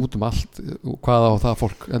og út allt og hvað á það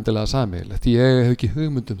fólk endilega sameiginlegt. Ég hef ekki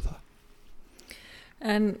hugmynd það.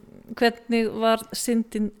 En hvernig var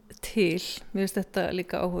syndin til? Mér finnst þetta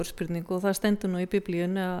líka áhugaverð spurning og það stendur nú í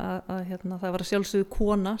biblíunni að það var að sjálfsögðu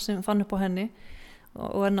kona sem fann upp á henni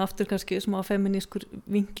og enn aftur kannski smá feminískur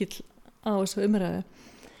vinkill á þessu umræðu.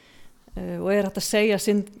 Og hægt að segja að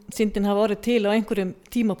syndin hafa orðið til á einhverjum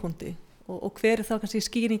tímapunkti og hver þá kannski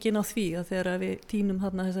skýringin á því að þegar við tínum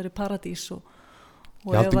þarna þessari paradís og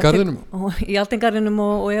í aldingarðinum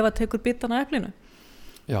og Eva tekur bitana af eplinu.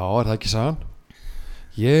 Já, það ekki sagan?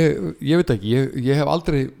 Ég veit ekki, ég hef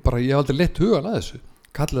aldrei leitt hugan að þessu,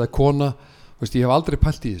 kallið að kona, ég hef aldrei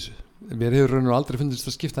pælt í þessu, mér hefur raunum aldrei fundist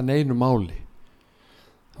að skipta neinu máli,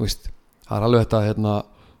 það alveg þetta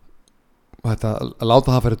að láta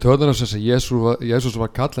það fyrir töðuna sem að Jesús var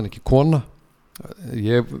kall en ekki kona.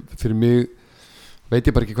 Fyrir mig veit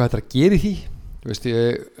ég bara ekki hvað þetta að gera í því,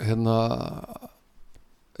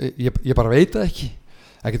 ég bara veit það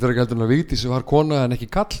ekki verið heldur en að Vigdís var kona en ekki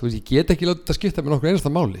kall, ég get ekki látið þetta skipta með nokkur einasta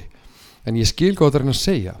máli, en ég skil hvað það er að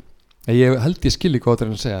segja, ég held ég skil hvað það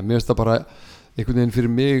er að segja, mér finnst það bara einhvern veginn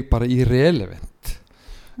fyrir mig bara irrelevant,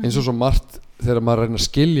 eins og svo margt þegar maður reyna að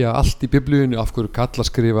skilja allt í biblíunni, af hverju kall að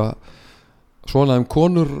skrifa svona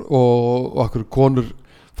konur og af hverju konur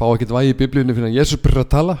fá ekkert vægi í biblíunni fyrir að Jesús byrjar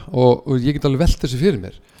að tala og ég get alveg velt þessu fyrir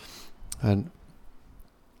mér, en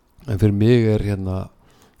fyrir mig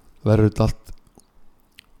verður þetta allt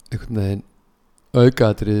einhvern veginn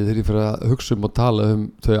aukaðatriði þegar ég fyrir að hugsa og tala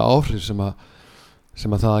þau áhrif sem að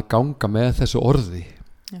það að ganga með þessu orði.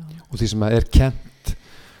 Já. Og því sem að kennt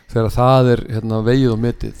þegar það vegið og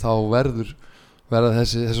metið, þá verða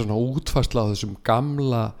þessi svona útfærsla á þessum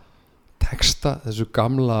gamla texta, þessu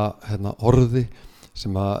gamla orði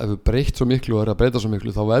sem að ef við breytt svo miklu og að breyta svo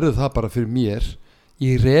miklu, þá verður það bara fyrir mér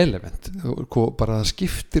irrelevant, bara það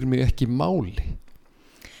skiptir mig ekki máli.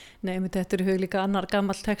 Nei, þetta er í hug líka annar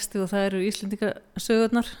gamall texti og það eru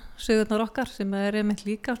Íslendingasögurnar okkar sem einmitt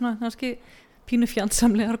líka svona kannski pínu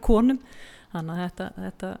fjandsamlegar konum, þannig að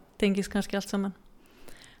þetta tengist kannski allt saman.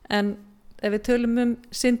 En ef við tölum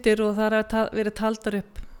syndir og það verið taldar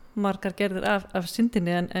upp margar gerðir af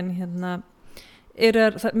syndinni en eru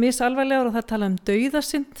það misalvarlegar og það tala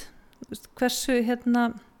dauðasynd, hversu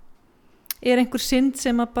einhver synd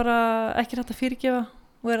sem að bara ekki hægt að fyrirgefa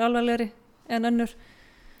og alvarlegri en önnur?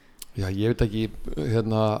 Já, ég veit ekki,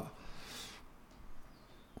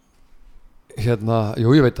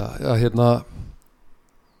 jú, ég veit það,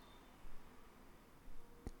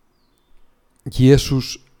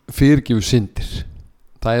 Jesús fyrirgefur syndir,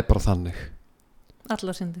 það er bara þannig.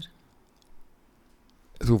 Allar syndir.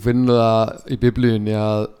 Þú finnur það í biblíunni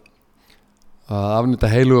að afneita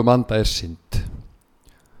heilugum anda er synd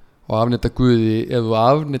og afneita Guði, ef þú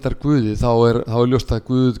afneitar Guði þá er ljóst að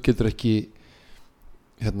Guð getur ekki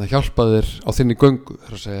hjálpa þér á þinni göngu,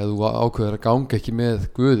 þar að segja, ef þú ákveður að ganga ekki með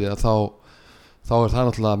Guði, að þá er það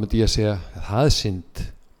náttúrulega, myndi ég að segja, það er synd.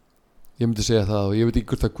 Ég myndi segja það og ég veit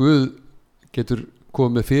ekki hvort að Guð getur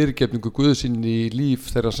komið með fyrirgefningu Guð sín í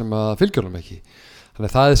líf þeirra sem að fylgja honum ekki. Þannig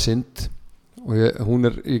að það er synd og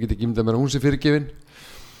ég get ekki ímyndað mér að hún sé fyrirgefin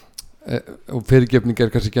og fyrirgefning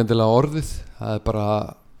er kannski ekki endilega orðið, það er bara,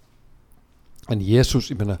 en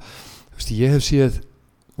Jesús, ég hef séð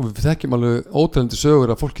og við þekkjum alveg ótrúandi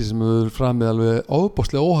sögur af fólki sem hefur framið alveg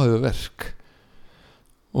ofboðslega óhæfu verk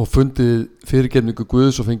og fundið fyrirgefningu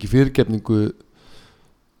Guðs og fengið fyrirgefningu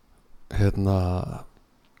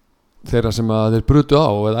þeirra sem að þeir brutu á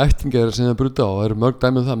eða ættingar sem þeir brutu á, það eru mörg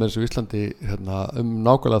dæmi það með þessu Íslandi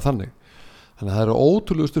nákvæmlega þannig að það eru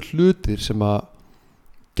ótrúlegustu hlutir sem að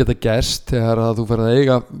geta gerst þegar að þú fer að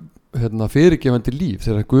eiga fyrirgefandi líf,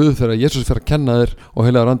 þegar Jesús fer að kenna þér og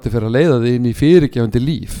heilagur andi fer að leiða þig inn í fyrirgefandi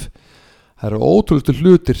líf. Það eru ótrúlegustu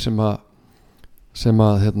hlutir sem að sem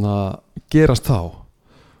að gerast þá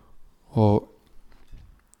og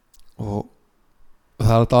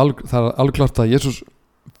það er alveg klart að Jesús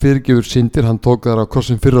fyrirgefur syndir, hann tók þar á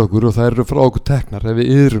krossin fyrir okkur og það eru frá okkur teknar ef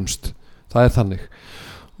við iðrumst, það er þannig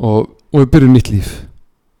og við byrjum nýtt líf,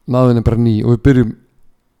 náðin er bara ný og við byrjum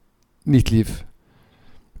nýtt líf.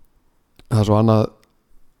 Það er svo annað,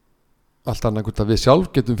 allt annað hvort að við sjálf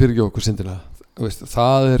getum fyrirgefið okkur syndina,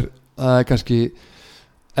 það er kannski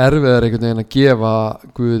erfiðar einhvern veginn að gefa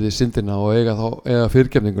Guði syndina og eiga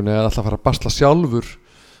fyrirgefningunni eða alltaf fara að basla sjálfur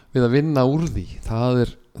við að vinna úr því, það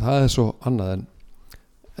er svo annað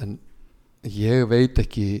en ég veit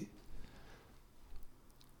ekki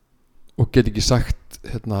og get ekki sagt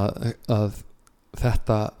að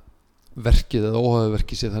þetta verkið eða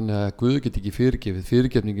óhæfuverkið sé þannig að Guð get ekki fyrirgefið.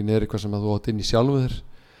 Fyrirgefningin er eitthvað sem að þú átt inn í sjálfu þér,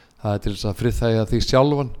 það er til þess að friðþægja þig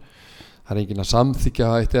sjálfan, það er enginn að samþykja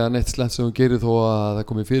eitt eða neitt slent sem þú gerir þó að það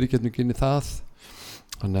komi fyrirgefning inn í það.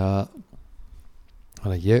 Þannig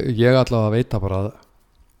að ég allavega veita bara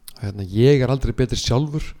að ég er aldrei betri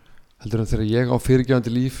sjálfur heldur en þegar ég á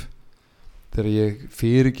fyrirgefandi líf, þegar ég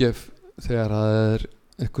fyrirgef þegar það er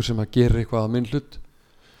eitthvað sem að gera eitthvað að minn hlut,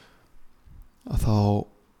 að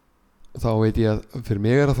þá veit ég að fyrir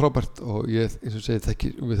mig er það frábært og ég, eins og segi,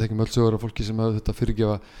 við þekkjum öll sögur af fólki sem hafa þetta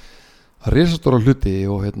fyrirgefa að risastóra hluti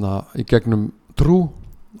og í gegnum trú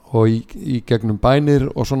og í gegnum bænir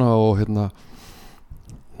og svona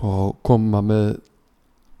og koma með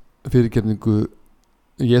fyrirgefningu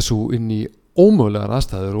Jesú inn í ómögulegar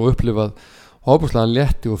aðstæður og upplifað óbúslega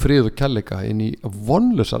létti og frið og kærleika inn í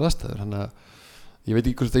vonlausar aðstæður. Þannig að ég veit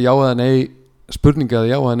ekki hvort það já eða nei spurninga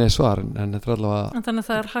eða já eða nei svar en þetta er allavega. En þannig að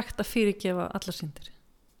það er hægt að fyrirgefa allar syndir.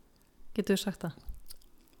 Getur þú sagt það?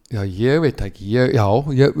 Já, ég veit ekki.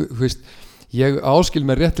 Ég áskil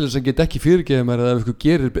mér rétt til þess að get ekki fyrirgefa mér eða ef ykkur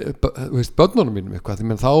gerir börnunum mínum eitthvað,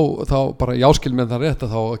 því þá bara ég áskil mér það rétt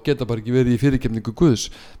að þá geta bara ekki verið í fyrirgefningu Guðs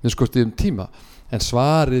með skortið tíma. En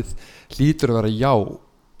svarið hlýtur að vera já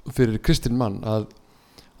fyrir kristinn mann að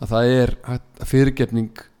það er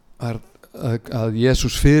fyrirgefning að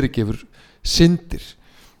Jesús fyrirgefur syndir,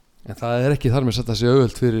 en það er ekki þar með að það sé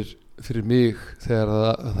auðvelt fyrir mig þegar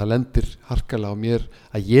það lendir harkalega á mér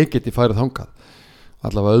að ég geti færið þangað,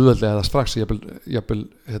 allavega auðveldlega eða strax jafnvel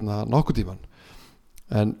nokkuð tíman.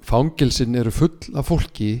 En fangelsin eru full af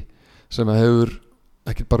fólki sem hefur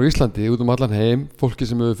ekki bara á Íslandi, út allan heim, fólki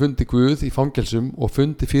sem hefur fundið Guð í fangelsum og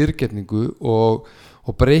fundið fyrirgefningu og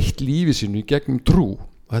breytt lífi sínu í gegnum trú.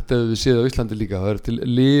 Og þetta hefur við séð á Íslandi líka, það er til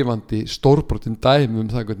lifandi stórbrotin dæmi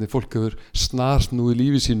það hvernig fólk hefur snarsnúið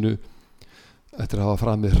lífi sínu eftir að hafa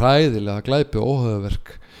framið hræðilega glæpi og óhæfuverk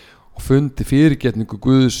og fundið fyrirgefningu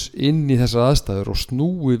Guðs inn í þessar aðstæður og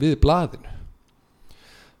snúið við blaðinu.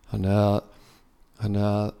 Þannig að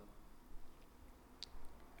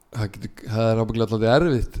það er ábyggilega alltaf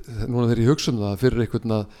erfitt núna þegar ég hugsa það fyrir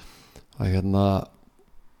einhvern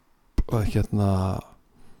að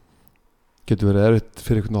getur verið erfitt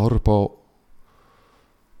fyrir einhvern að horfa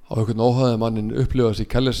á einhvern óhæðumannin upplifa sig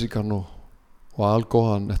kærleiksríkan og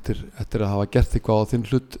algóðan eftir að hafa gert eitthvað á þinn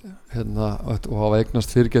hlut og hafa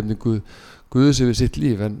eignast fyrirgefningu Guðs yfir sitt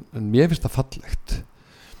líf, en mér finnst það fallegt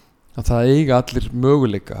að það eiga allir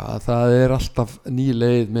möguleika, að það er alltaf ný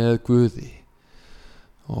leið með Guði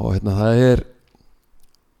og það er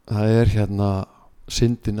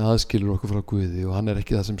syndin aðskilur okkur frá Guði og hann er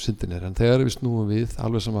ekki það sem syndin er, en þegar við snúum við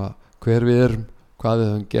alveg sama hver við erum, hvað við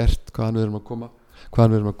höfum gert, hvaðan við erum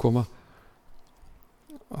að koma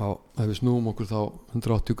ef við snúum okkur þá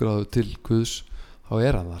 180 gráðu til Guðs, þá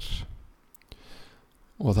er hann þar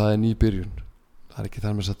og það er ný byrjun. Það er ekki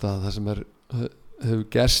þar með að það sem hefur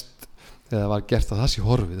gerst eða var gert að það sé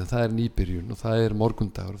horfið, en það er ný byrjun og það er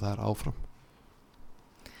morgundagur og það er áfram.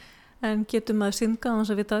 En getur maður syndga á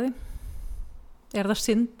þess að vita því? Er það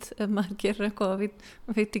synd ef maður gerir eitthvað og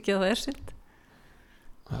veit ekki að það er synd?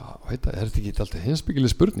 Já, er þetta ekki alltaf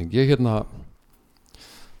heimspekileg spurning?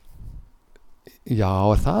 Já,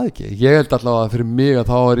 er það ekki? Ég held allavega að fyrir mig að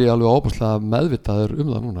þá er ég alveg óbúslega meðvitaður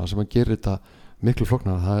það núna sem að gera þetta miklu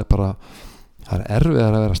flóknara. Það er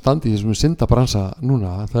erfiðar að vera standi í þessum syndabransa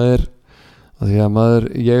núna. Það er að því að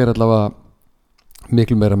ég er allavega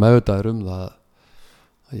miklu meira meðvitaður það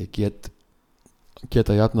að ég get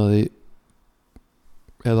að jafna því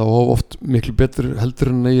eða oft miklu betur heldur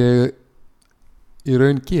en ég í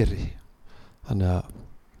raun geri. Þannig að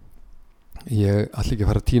ég ætla ekki að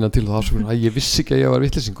fara að tína til það afsökun að ég vissi ekki að ég var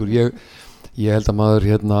vitleysingur. Ég held að maður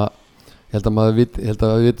ég held að við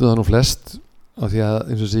vitum það nú flest af því að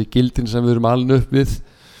eins og sé gildin sem við erum alin upp við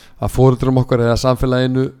að foreldrum okkar eða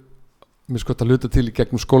samfélaginu mér skott að hluta til í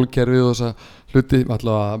gegnum skólkerfið og þessa hluti,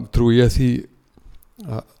 allavega trúi ég því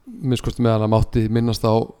minnskosti meðan að mátti minnast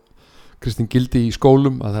á kristin gildi í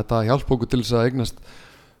skólum, að þetta hjálpa okkur til þess að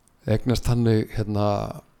eignast þannig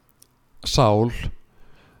sál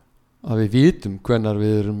að við vitum hvenær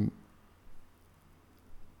við erum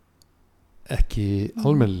ekki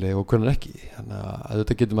almennileg og hvenær ekki. Þannig að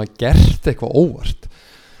þetta getur maður gert eitthvað óvart,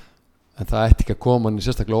 en það ætti ekki að koma manni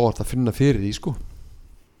sérstaklega óvart að finna fyrir því sko.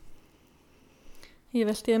 Ég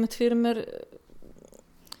velti einmitt fyrir mér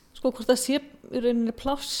hvort það sé í rauninni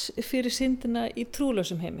pláss fyrir syndina í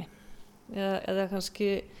trúlausum heimi, eða kannski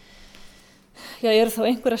eru þá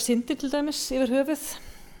einhverja syndir til dæmis yfir höfuð,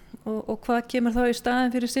 og hvað kemur þá í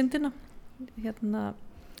staðin fyrir syndina?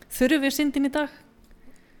 Þurfum við syndin í dag?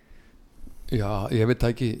 Já, ég veit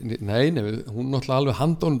ekki, nei, hún er náttúrulega alveg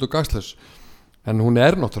handónund og gagslaus, en hún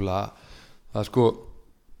er náttúrulega, það sko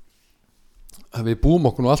að við búum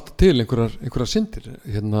okkur nú alltaf til einhverjar syndir.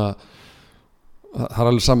 Það er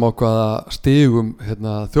alveg sama á hvaða stigum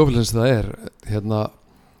þjóðfélagsins það er, að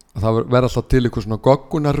það verður alltaf til einhver svona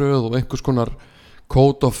goggunarröð og einhvers konar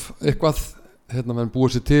code of eitthvað, menn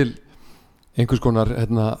búið sér til einhvers konar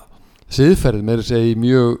siðferð, meira segja í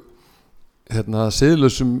mjög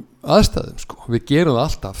siðlausum aðstæðum sko. Við gerum það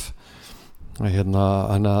alltaf,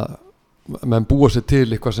 þannig að menn búið sér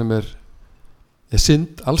til eitthvað sem er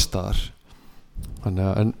synd allstaðar, þannig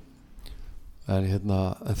að en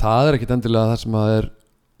það er ekkit endilega það sem að er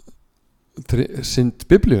synd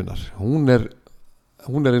biblíunar. Hún er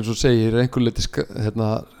eins og segir einhver leyti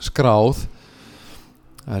skráð,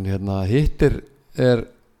 en hitt er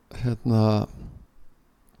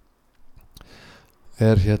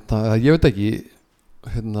ég veit ekki,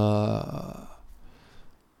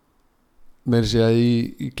 meira segja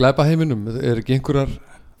í glæpaheiminum er ekki einhverjar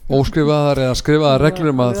óskrifaðar eða skrifaðar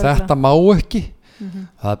reglur um að þetta má ekki.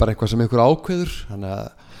 Það er bara eitthvað sem einhver ákveður,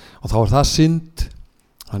 og þá er það synd.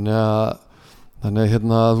 Þannig að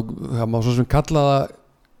það má svo sem kalla það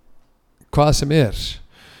hvað sem er,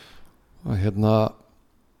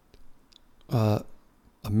 að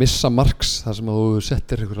missa marks þar sem að þú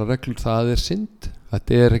settir einhverja reglur, það er synd.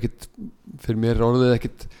 Þetta er ekkit, fyrir mér orðið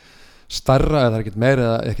ekkit starra, eða ekkit meira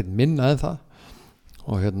eða ekkit minna en það.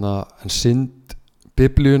 Og en synd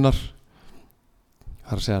biblíunar,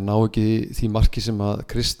 það er að segja, ná ekki því marki sem að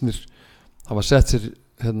kristnir hafa sett sér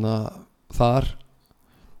þar.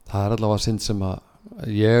 Það er allavega synd sem að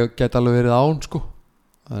ég get alveg verið án sko,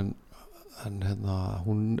 en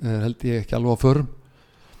hún er held ég ekki alveg á förum.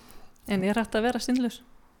 En er hægt að vera syndlaus?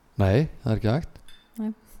 Nei, það er ekki hægt.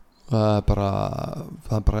 Nei. Það er bara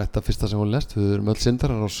þetta fyrsta sem hún lest. Við erum öll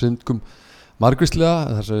syndarar og syndgum margvíslega,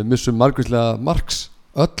 þess að við missum margvíslega marks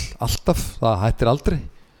alltaf, það hættir aldrei.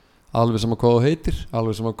 Alveg sama hvað þú heitir,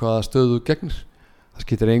 alveg sama hvaða stöðu þú gegnir. Það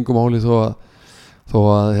skiptir engu máli þó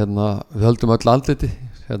að við höldum öll andliti,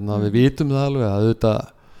 við vitum það alveg að auðvitað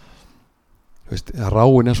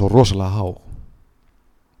ráin er svo rosalega há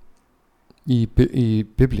í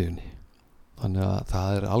biblíunni. Þannig að það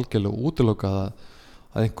er algjörlega útilokað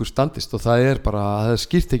að einhver standist, og það er bara að það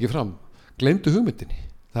skýrt ekki fram. Gleymdu hugmyndinni,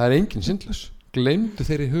 það er engin syndlaus, gleymdu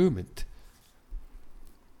þeirri hugmynd.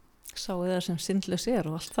 Sáu það sem syndlaus er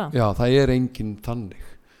og allt það. Já, það er engin þannig.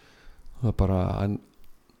 Það er bara, en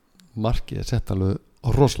markið er sett alveg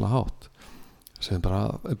rosalega hátt, sem er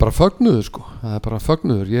bara fögnuður sko. Það er bara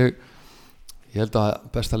fögnuður. Ég held að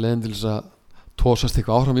besta leiðin til þess að tósast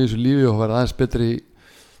eitthvað áfram í þessu lífi og verða aðeins betri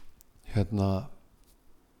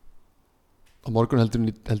á morgun heldur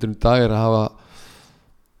í dag er að hafa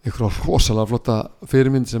einhverja rosalega flotta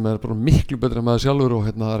fyrirmynd sem er bara miklu betra en maður sjálfur, og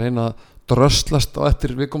að reyna að dröslast á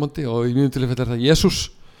eftir viðkomandi, og í mínum tilfelli er það Jesús.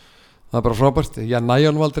 Það er bara frábært. Ég næja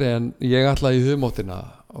hann aldrei, en ég ætla í hugmáttina,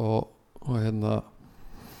 og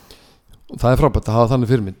það er frábært að hafa þannig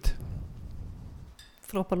fyrirmynd.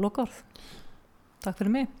 Frábær lokaorð. Takk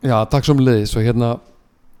fyrir mig. Já, takk sömuleiðis, og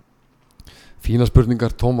fína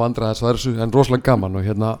spurningar, tóm vandræðis, en rosalega gaman, og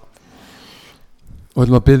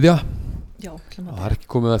ætlum að biðja. Já, það er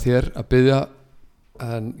ekki komið að þér að biðja,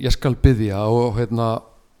 en ég skal biðja, og við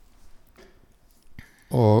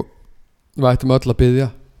ættum öll að biðja,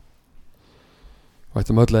 við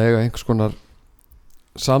ættum öll að eiga einhvers konar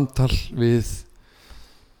samtal við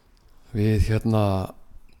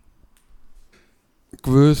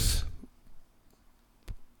Guð,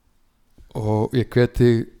 og ég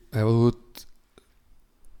hveti, ef þú ert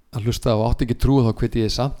að hlusta og átt ekki trú, þá hveti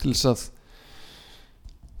ég samt til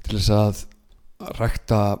þess að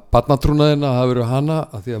rækta barnatrúnaðina, að hafa verið hana,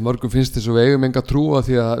 að því að mörgum finnst þess að við eigum enga trú, að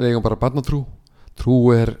því að við eigum bara barnatrú. Trú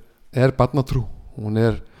er barnatrú,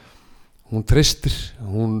 hún treystir,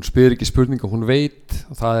 hún spyr ekki spurninga, hún veit,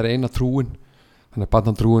 og það er eina trúin. Þannig að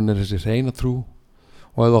barnatrúin er þessi hreina trú,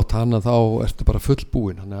 og ef þú átt hana þá ertu bara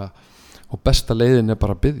fullbúin, þannig að og besta leiðin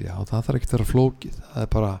bara að biðja og það þarf ekki að vera flókið, það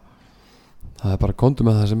er bara komdu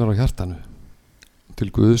með það sem á hjartanu til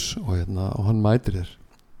Guðs og hann mætir þér.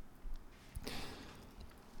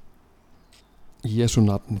 Í Jesú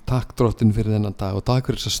nafni, takk Drottinn fyrir þennan dag og takk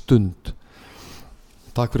fyrir þessa stund,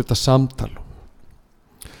 takk fyrir þetta samtal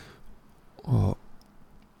og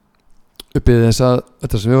uppið þess að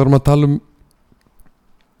þetta sem við vorum að tala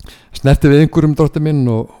snerti við einhverjum Drottinn minn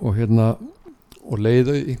og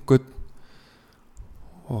leiðu einhvern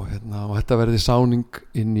og þetta verði sáning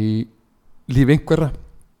inn í líf einhverra.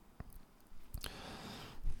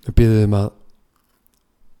 Við biðum að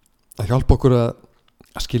hjálpa okkur að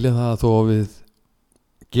skilja það að þó við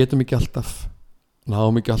getum ekki alltaf,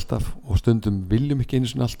 náum ekki alltaf og stundum viljum ekki einu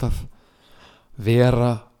sinni alltaf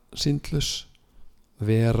vera syndlaus,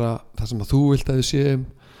 vera það sem að þú vilt að við séum,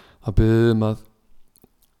 að biðum að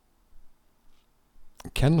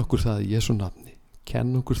kenna okkur það í Jesú nafni,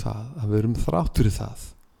 kenna okkur það að við erum þrátt fyrir það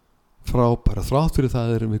frábæra, þrátt fyrir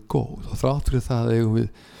það erum við góð og þrátt fyrir það eigum við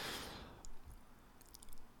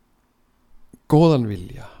góðan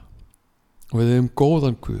vilja og við eigum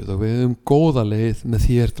góðan Guð og við eigum góða leið með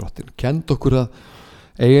þér Drottinn. Kennd okkur að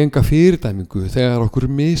eiga enga fyrirdæmingu þegar okkur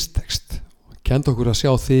mistekst, kennd okkur að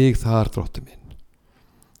sjá þig þar Drottinn minn,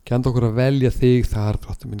 kennd okkur að velja þig þar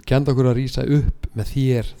Drottinn minn, kennd okkur að rísa upp með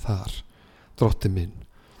þér þar Drottinn minn,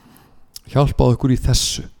 hjálpað okkur í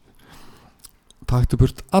þessu, taktu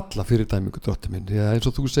burt alla fyrirdæmingu Drottinn minn, því að eins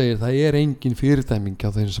og þú segir það er engin fyrirdæming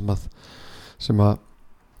á þeim sem að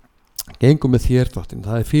gengum með þér Drottinn,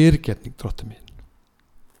 það er fyrirgefning Drottinn minn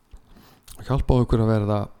og hjálpað okkur að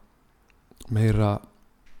verða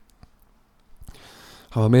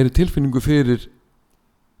hafa meiri tilfinningu fyrir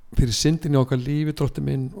syndinni okkar lífi Drottinn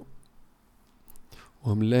minn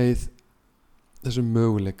og leið þessum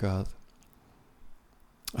möguleika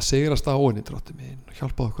að sigrast á henni Drottinn minn og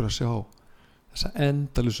hjálpað okkur að sjá þessa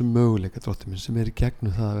endalausu möguleika Drottinn minn sem í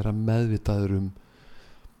gegnum það að vera meðvitaður um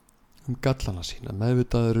gallana sína,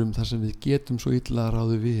 meðvitaður það sem við getum svo illa að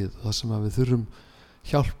ráðu við og það sem að við þurfum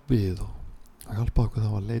hjálp við og hjálpa okkur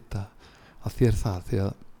þá að leita að þér þar, því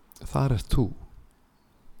að þar ert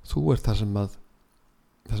þú ert það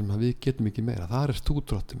sem að við getum ekki meira, þar ert þú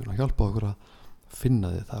Drottinn minn og hjálpa okkur að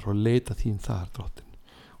finna þig þar og leita þín þar Drottinn.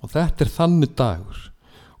 Og þetta er þannig dagur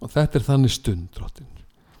og þetta er þannig stund Drottinn,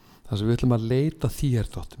 þar sem við ætlum að leita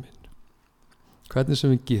þér Drottinn minn, hvernig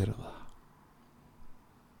sem við gerum það,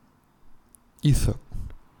 í þögn,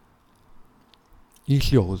 í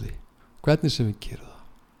hljóði, hvernig sem við gerum það,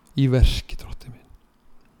 í verki Drottinn minn.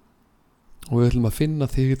 Og við ætlum að finna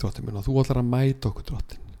þig Drottinn minn og þú ætlar að mæta okkur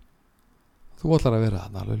Drottinn. Þú ætlar að vera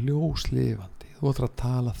alveg ljóslifandi, þú ætlar að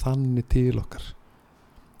tala þannig til okkar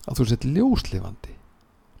að þú sett ljóslifandi.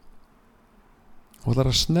 Þú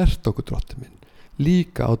ætlar að snerta okkur Drottinn minn,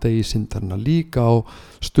 líka á degi syndarinnar, líka á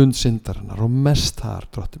stund syndarinnar og mest þar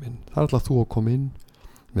Drottinn minn. Þar ætlar þú að koma inn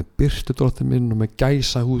með birtu Drottinn minn og með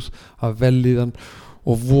gæsahúð af velíðan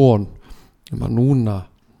og von að núna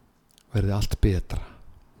verði allt betra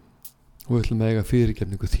og við ætlum að eiga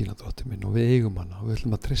fyrirgefningu þína Drottinn minn og við eigum hana og við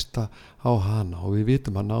ætlum að treysta á hana og við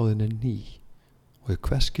vitum að náðin er ný og í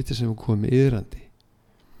hvers skipti sem við komum iðrandi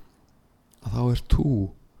að þá ert þú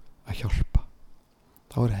að hjálpa,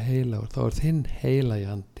 þá er heilagur, þá er þinn heilagi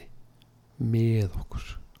andi með okkur.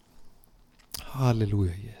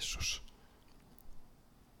 Halleluja Jesús,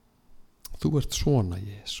 þú ert svona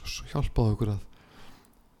Jesús og hjálpaðu okkur að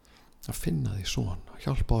finna þig svona,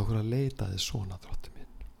 hjálpaðu okkur að leita þig svona Drottinn minn.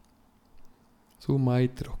 Þú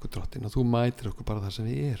mætir okkur Drottinn og þú mætir okkur bara það sem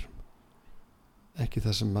við erum, ekki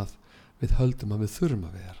það sem að við höldum að við þurfum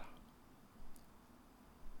að vera.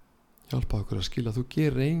 Hjálpaðu okkur að skilja að þú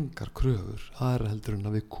gerir engar kröfur aðra heldur en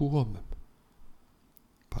að við komum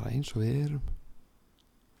bara eins og við erum.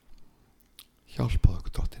 Hjálpaðu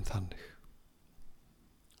okkur Drottinn þannig.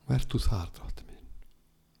 Vert þú þar Drottinn minn.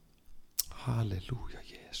 Halleluja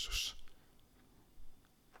Jesús,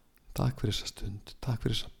 takk fyrir þessa stund, takk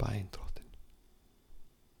fyrir þessa bæn Drottinn.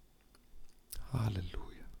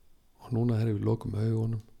 Halleluja. Og núna þegar við lokum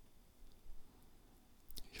augunum,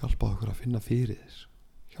 hjálpaðu okkur að finna fyrir þér,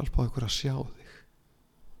 hjálpaðu okkur að sjá þig,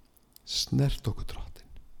 snert okkur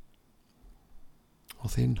Drottinn á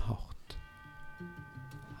þinn hátt.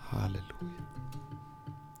 Halleluja.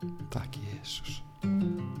 Takk Jesús.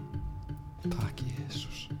 Takk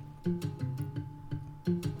Jesús.